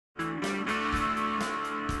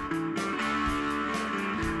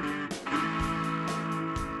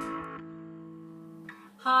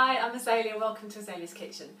I'm Azalea, welcome to Azalea's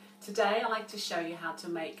Kitchen. Today I'd like to show you how to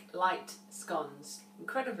make light scones.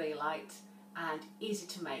 Incredibly light and easy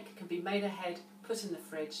to make. Can be made ahead, put in the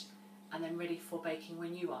fridge and then ready for baking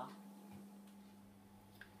when you are.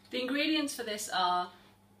 The ingredients for this are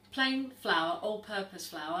plain flour, all-purpose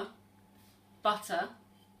flour, butter,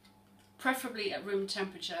 preferably at room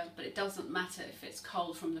temperature, but it doesn't matter if it's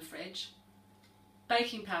cold from the fridge,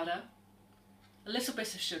 baking powder, a little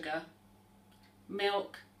bit of sugar,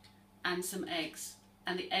 milk and some eggs,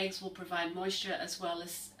 and the eggs will provide moisture as well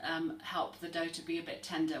as help the dough to be a bit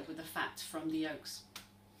tender with the fat from the yolks.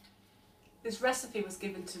 This recipe was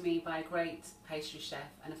given to me by a great pastry chef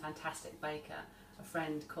and a fantastic baker, a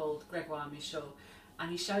friend called Gregoire Michaud, and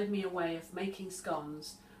he showed me a way of making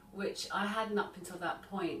scones which I hadn't up until that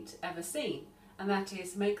point ever seen, and that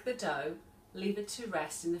is make the dough, leave it to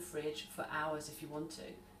rest in the fridge for hours if you want to,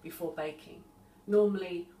 before baking.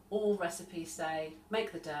 Normally all recipes say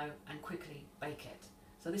make the dough and quickly bake it.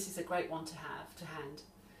 So this is a great one to have to hand.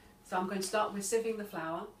 So I'm going to start with sieving the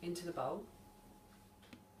flour into the bowl.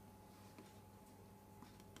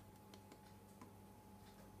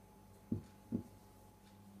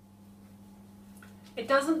 It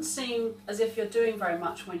doesn't seem as if you're doing very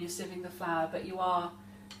much when you're sieving the flour, but you're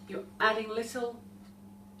adding little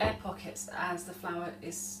air pockets as the flour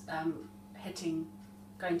is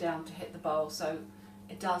going down to hit the bowl, so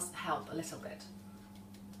it does help a little bit.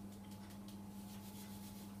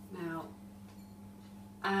 Now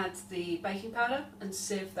add the baking powder and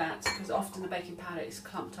sieve that, because often the baking powder is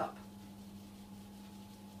clumped up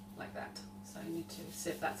like that, so you need to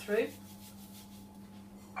sieve that through.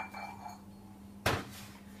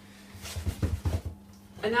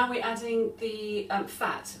 And now we're adding the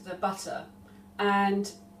fat, the butter,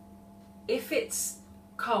 and if it's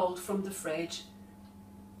cold from the fridge,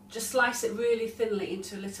 just slice it really thinly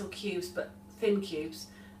into little cubes, but thin cubes,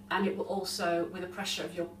 and it will also, with the pressure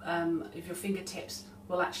of your fingertips,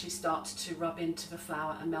 will actually start to rub into the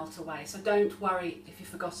flour and melt away. So don't worry if you've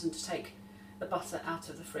forgotten to take the butter out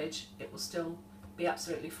of the fridge, it will still be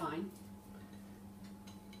absolutely fine.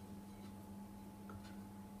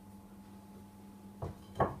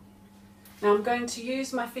 Now I'm going to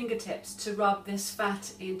use my fingertips to rub this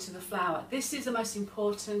fat into the flour. This is the most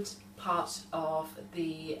important part of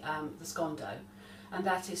the scone dough, and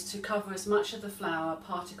that is to cover as much of the flour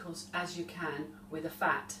particles as you can with the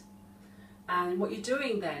fat. And what you're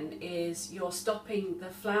doing then is you're stopping the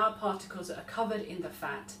flour particles that are covered in the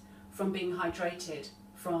fat from being hydrated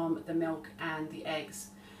from the milk and the eggs.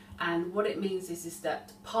 And what it means is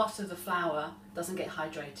that part of the flour doesn't get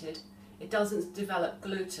hydrated, it doesn't develop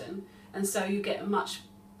gluten, and so you get a much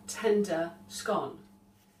tender scone.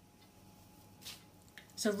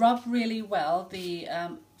 So rub really well the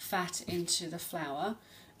fat into the flour,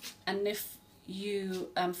 and if you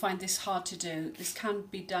find this hard to do, this can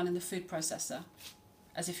be done in the food processor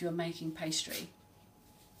as if you're making pastry.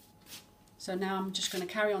 So now I'm just going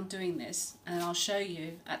to carry on doing this, and I'll show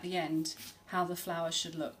you at the end how the flour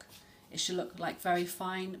should look. It should look like very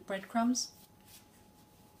fine breadcrumbs.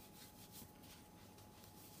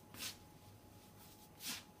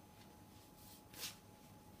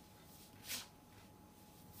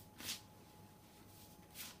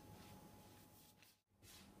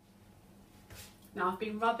 Now I've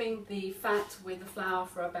been rubbing the fat with the flour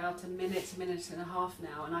for about a minute and a half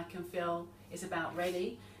now, and I can feel it's about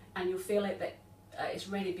ready, and you'll feel it that it's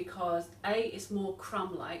ready because A, it's more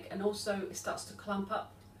crumb-like, and also it starts to clump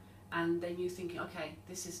up, and then you're thinking, okay,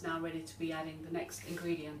 this is now ready to be adding the next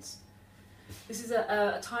ingredients. This is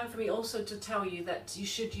a time for me also to tell you that you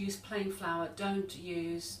should use plain flour, don't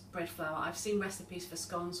use bread flour. I've seen recipes for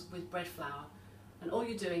scones with bread flour, and all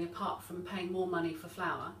you're doing, apart from paying more money for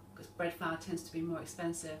flour, because bread flour tends to be more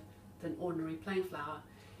expensive than ordinary plain flour,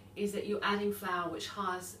 is that you're adding flour which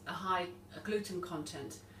has a high gluten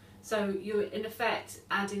content. So you're in effect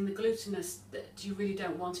adding the glutinous that you really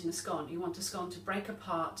don't want in the scone. You want the scone to break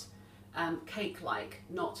apart cake-like,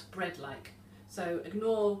 not bread-like. So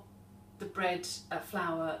ignore the bread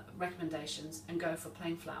flour recommendations and go for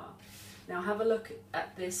plain flour. Now have a look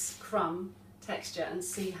at this crumb texture and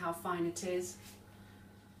see how fine it is.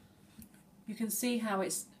 You can see how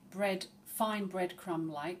it's fine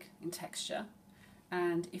breadcrumb-like in texture,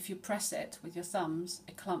 and if you press it with your thumbs,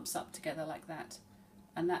 it clumps up together like that,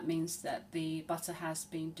 and that means that the butter has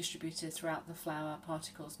been distributed throughout the flour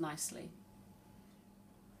particles nicely.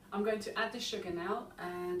 I'm going to add the sugar now,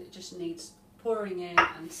 and it just needs pouring in,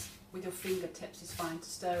 and with your fingertips is fine to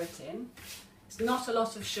stir it in. It's not a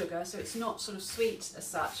lot of sugar, so it's not sort of sweet as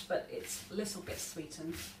such, but it's a little bit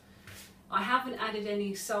sweetened. I haven't added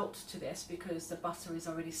any salt to this because the butter is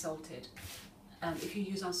already salted. if you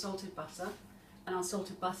use unsalted butter, and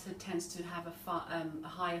unsalted butter tends to have a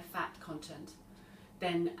higher fat content,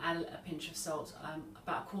 then add a pinch of salt,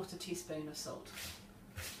 about a 1/4 teaspoon of salt.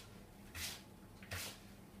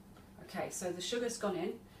 Okay, so the sugar's gone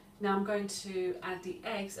in. Now I'm going to add the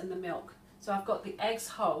eggs and the milk. So I've got the eggs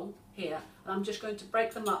whole here, and I'm just going to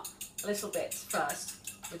break them up a little bit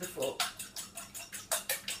first with a fork.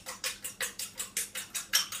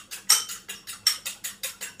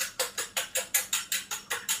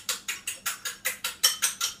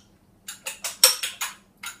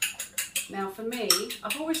 Now for me,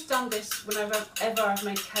 I've always done this whenever I've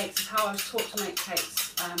made cakes. It's how I was taught to make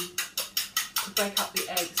cakes, to break up the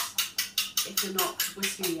eggs if you're not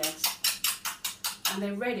whisking the eggs. And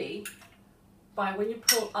they're ready by when you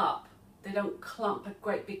pull up, they don't clump, a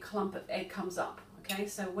great big clump of egg comes up. Okay,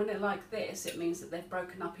 so when they're like this, it means that they've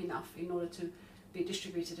broken up enough in order to be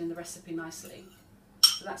distributed in the recipe nicely.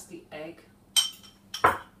 So that's the egg.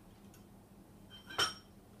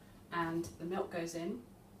 And the milk goes in.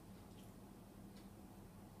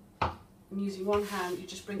 And using one hand, you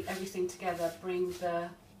just bring everything together. Bring the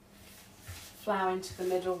flour into the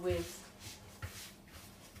middle with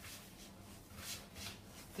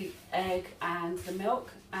the egg and the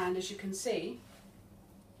milk. And as you can see,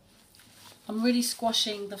 I'm really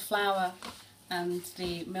squashing the flour and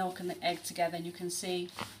the milk and the egg together. And you can see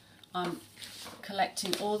I'm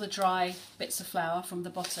collecting all the dry bits of flour from the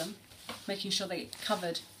bottom, making sure they get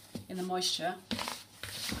covered in the moisture.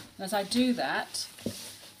 And as I do that,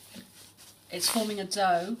 it's forming a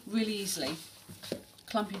dough really easily,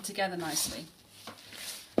 clumping together nicely.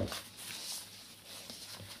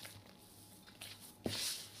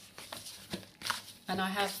 And I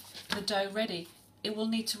have the dough ready. It will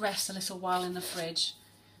need to rest a little while in the fridge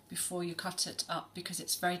before you cut it up because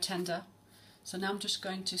it's very tender. So now I'm just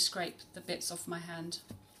going to scrape the bits off my hand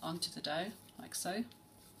onto the dough, like so.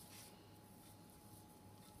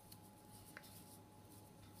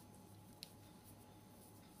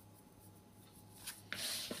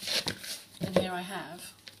 And here I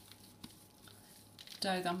have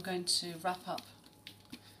dough that I'm going to wrap up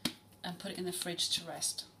and put it in the fridge to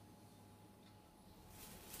rest.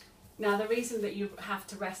 Now the reason that you have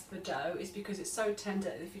to rest the dough is because it's so tender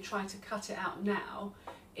that if you try to cut it out now,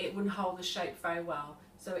 it wouldn't hold the shape very well.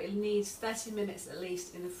 So it needs 30 minutes at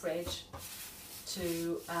least in the fridge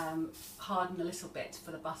to harden a little bit, for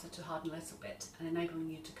the butter to harden a little bit, and enabling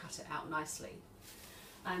you to cut it out nicely.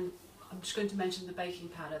 And I'm just going to mention the baking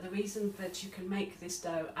powder. The reason that you can make this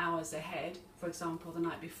dough hours ahead, for example the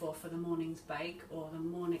night before for the morning's bake, or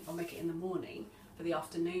make it in the morning for the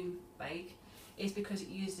afternoon bake, is because it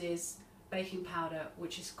uses baking powder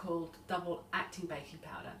which is called double acting baking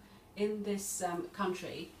powder. In this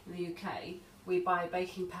country, in the UK, we buy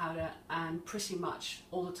baking powder, and pretty much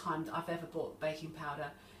all the time that I've ever bought baking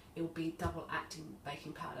powder, it will be double acting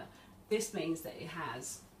baking powder. This means that it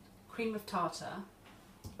has cream of tartar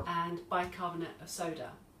and bicarbonate of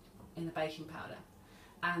soda in the baking powder,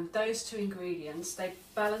 and those two ingredients, they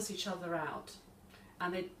balance each other out,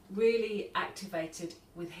 and they're really activated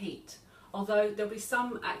with heat, although there'll be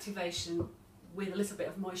some activation with a little bit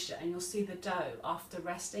of moisture, and you'll see the dough after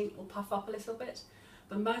resting will puff up a little bit,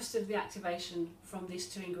 but most of the activation from these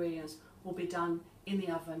two ingredients will be done in the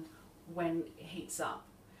oven when it heats up.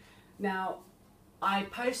 Now, I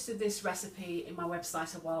posted this recipe in my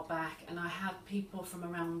website a while back, and I have people from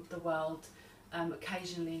around the world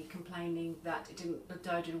occasionally complaining that the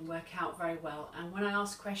dough didn't work out very well. And when I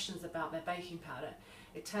asked questions about their baking powder,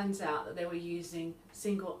 it turns out that they were using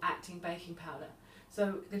single acting baking powder.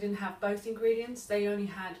 So they didn't have both ingredients, they only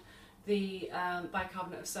had the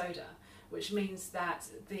bicarbonate of soda, which means that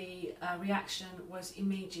the reaction was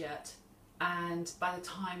immediate, and by the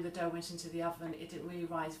time the dough went into the oven, it didn't really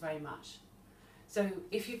rise very much. So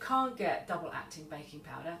if you can't get double acting baking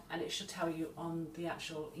powder, and it should tell you on the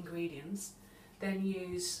actual ingredients, then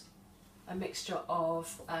use a mixture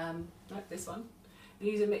of, like this one,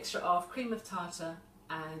 use a mixture of cream of tartar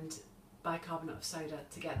and bicarbonate of soda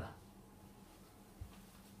together.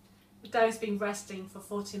 The dough's been resting for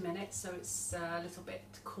 40 minutes, so it's a little bit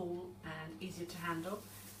cool and easier to handle.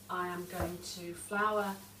 I am going to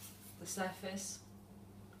flour the surface,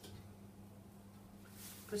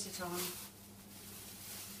 put it on.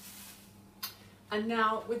 And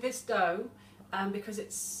now with this dough, because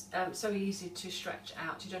it's so easy to stretch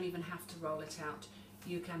out, you don't even have to roll it out.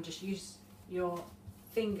 You can just use your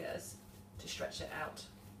fingers to stretch it out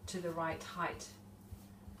to the right height.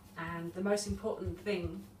 And the most important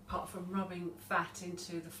thing, apart from rubbing fat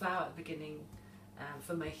into the flour at the beginning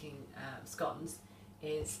for making scones,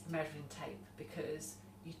 is measuring tape, because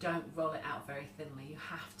you don't roll it out very thinly. You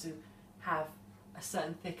have to have a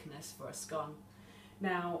certain thickness for a scone.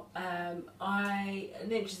 Now, an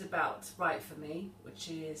inch is about right for me, which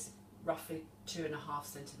is roughly 2.5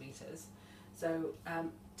 centimetres. So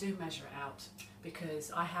do measure it out,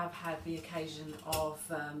 because I have had the occasion of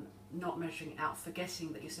not measuring it out,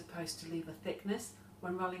 forgetting that you're supposed to leave a thickness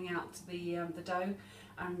when rolling out the dough.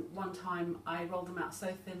 And one time I rolled them out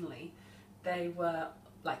so thinly, they were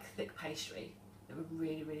like thick pastry. They were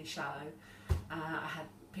really, really shallow. I had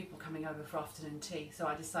people coming over for afternoon tea, so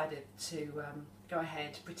I decided to go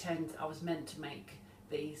ahead, pretend I was meant to make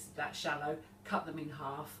these that shallow, cut them in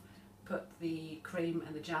half, put the cream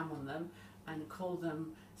and the jam on them, and call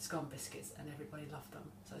them scone biscuits, and everybody loved them.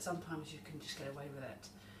 So sometimes you can just get away with it.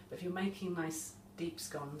 But if you're making nice deep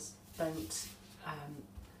scones, don't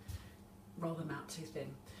roll them out too thin.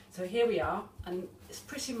 So here we are, and it's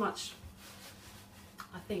pretty much,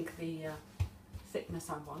 I think, the thickness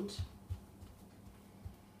I want.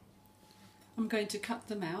 I'm going to cut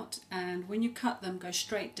them out, and when you cut them, go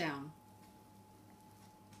straight down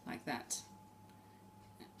like that.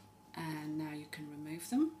 And now you can remove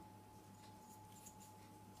them.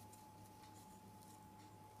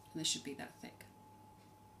 And they should be that thick.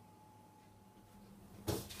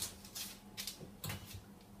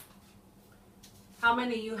 How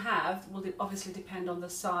many you have will obviously depend on the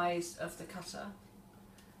size of the cutter.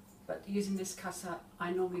 But using this cutter,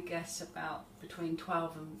 I normally get about between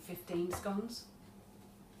 12 and 15 scones.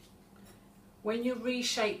 When you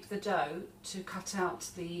reshape the dough to cut out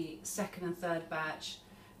the second and third batch,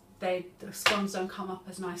 the scones don't come up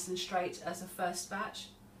as nice and straight as the first batch.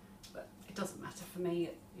 But it doesn't matter for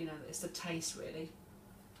me, you know, it's the taste really.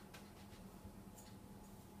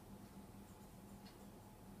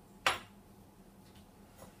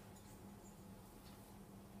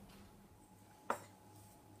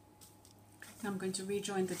 Now I'm going to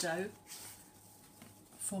rejoin the dough,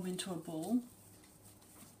 form into a ball.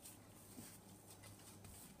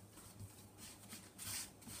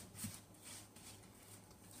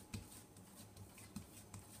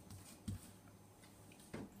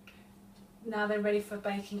 Now they're ready for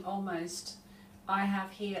baking almost. I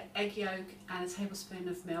have here egg yolk and a tablespoon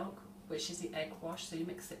of milk, which is the egg wash, so you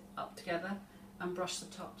mix it up together and brush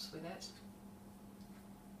the tops with it.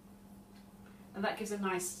 And that gives a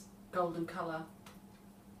nice golden colour.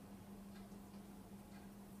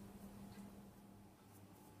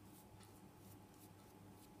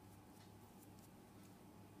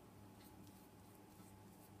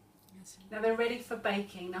 Now they're ready for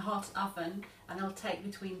baking in a hot oven, and they'll take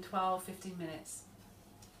between 12–15 minutes.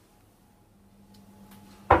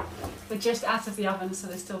 They're just out of the oven, so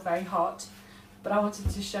they're still very hot, but I wanted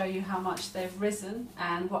to show you how much they've risen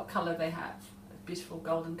and what colour they have. A beautiful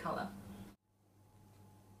golden colour.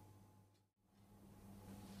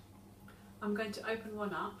 I'm going to open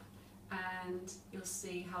one up and you'll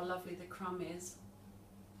see how lovely the crumb is.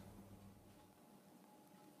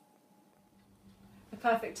 The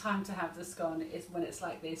perfect time to have the scone is when it's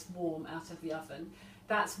like this, warm out of the oven.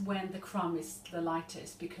 That's when the crumb is the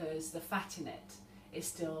lightest, because the fat in it is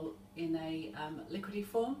still in a liquidy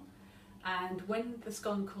form, and when the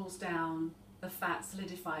scone cools down, the fat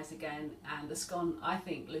solidifies again, and the scone, I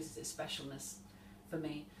think, loses its specialness for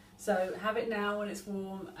me. So have it now when it's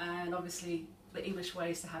warm, and obviously the English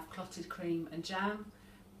way is to have clotted cream and jam.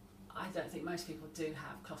 I don't think most people do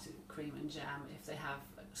have clotted cream and jam if they have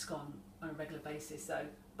scone on a regular basis, so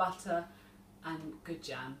butter and good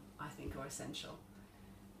jam, I think, are essential.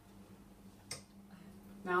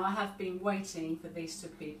 Now I have been waiting for these to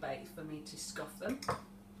be baked for me to scoff them.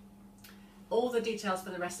 All the details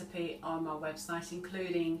for the recipe are on my website,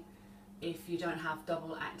 including, if you don't have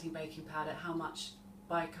double acting baking powder, how much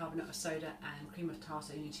bicarbonate of soda and cream of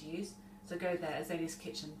tartar you need to use. So go there,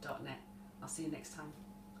 azaleaskitchen.net. I'll see you next time.